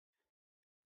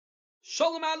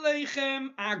Shalom Aleichem,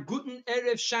 a guten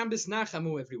Erev Shabbos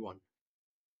NACHAMU, everyone.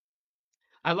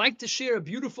 I'd like to share a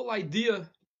beautiful idea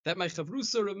that my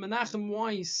chavrusa Reb Menachem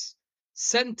Weiss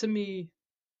sent to me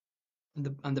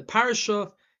on the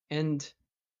Parshas, and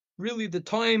really the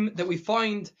time that we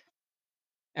find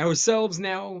ourselves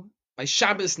now by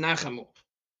Shabbos NACHAMU.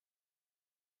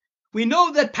 We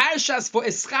know that Parshas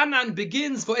Vaeschanan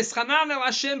begins, Vaeschanan el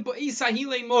Hashem bo'isa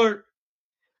hilei mor.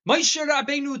 Moshe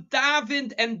Rabbeinu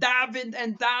davened and davened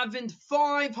and davened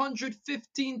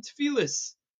 515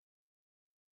 tefillas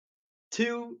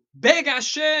to beg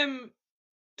Hashem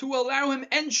to allow him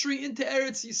entry into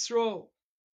Eretz Yisrael.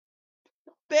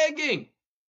 Begging.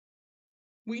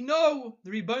 We know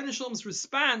the Rebbeinu Shalom's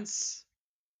response,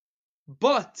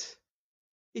 but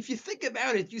if you think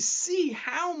about it, you see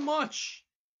how much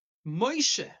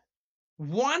Moshe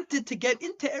wanted to get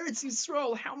into Eretz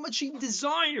Yisrael, how much he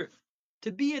desired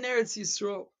to be in Eretz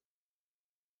Yisrael.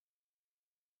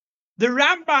 The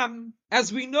Rambam,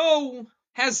 as we know,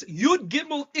 has Yud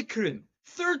Gimel Ikrim,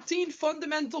 13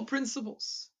 fundamental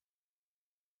principles.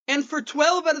 And for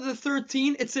 12 out of the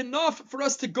 13, it's enough for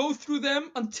us to go through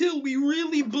them until we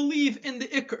really believe in the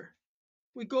Ikr.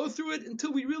 We go through it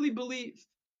until we really believe.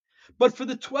 But for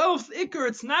the 12th Ikr,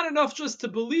 it's not enough just to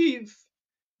believe,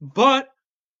 but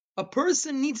a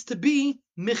person needs to be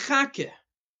mechake.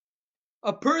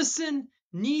 A person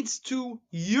needs to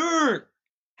yearn,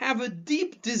 have a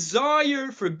deep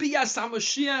desire for Bias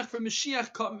HaMashiach, for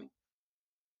Mashiach coming.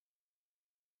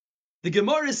 The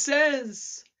Gemara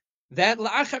says that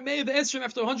NACHAMU,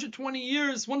 after 120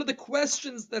 years, one of the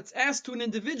questions that's asked to an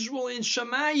individual in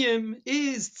Shamayim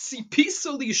is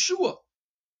Tzipiso Yeshua.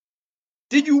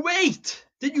 Did you wait?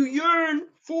 Did you yearn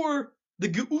for the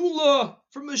Geula,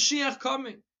 for Mashiach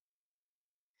coming?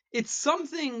 It's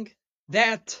something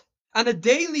that on a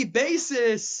daily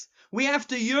basis we have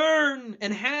to yearn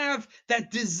and have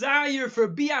that desire for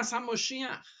Bias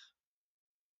HaMashiach.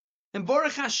 And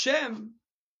Baruch Hashem,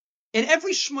 in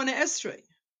every Shmona Esrei,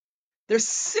 there's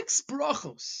 6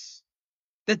 brachos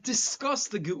that discuss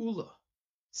the Geula.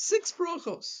 6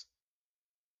 brachos.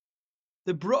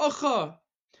 The bracha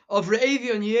of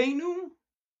Re'evi Onyenu,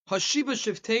 Hashiva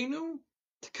Shiftenu,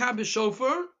 Tka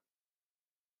B'Shofar,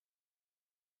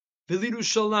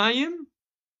 V'Lirushalayim,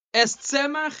 Es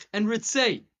Tzemach, and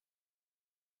Ritzei.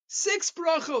 6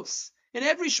 brachos in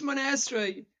every Shmona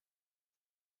Esrei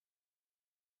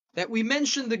that we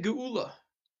mention the Geula.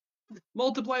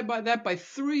 Multiply by that by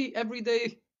 3 every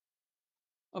day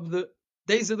of the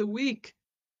days of the week.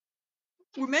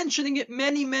 We're mentioning it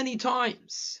many, many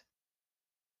times.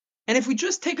 And if we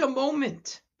just take a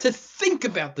moment to think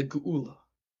about the Geula,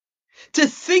 to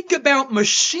think about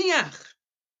Mashiach,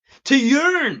 to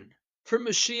yearn for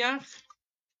Mashiach,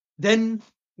 then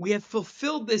we have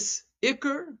fulfilled this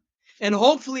Ikr, and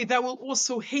hopefully that will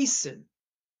also hasten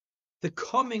the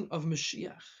coming of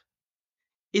Mashiach.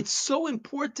 It's so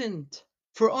important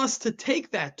for us to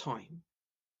take that time.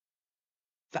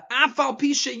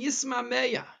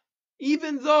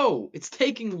 Even though it's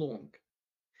taking long.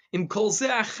 With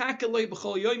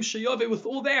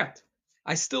all that,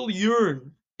 I still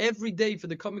yearn every day for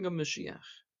the coming of Mashiach.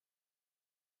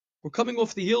 We're coming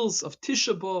off the hills of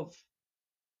Tisha B'Av,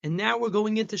 and now we're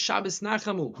going into Shabbos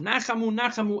NACHAMU. NACHAMU,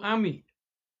 NACHAMU Ami.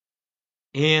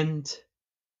 And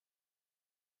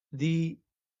the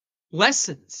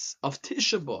lessons of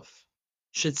Tisha B'Av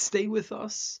should stay with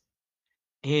us,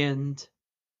 and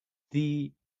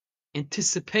the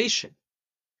anticipation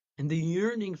and the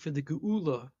yearning for the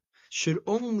Geula should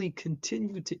only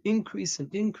continue to increase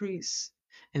and increase.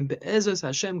 And Be'ezras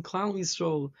Hashem, Klal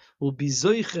Yisrael will be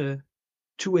zoiche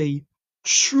to a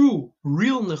true,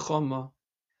 real nechama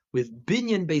with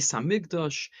Binyan Beis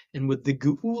Hamikdash and with the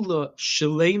Geula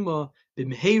Shalema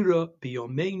B'mheira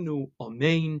B'yomeinu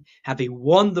Amen. Have a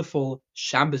wonderful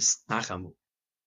Shabbos NACHAMU.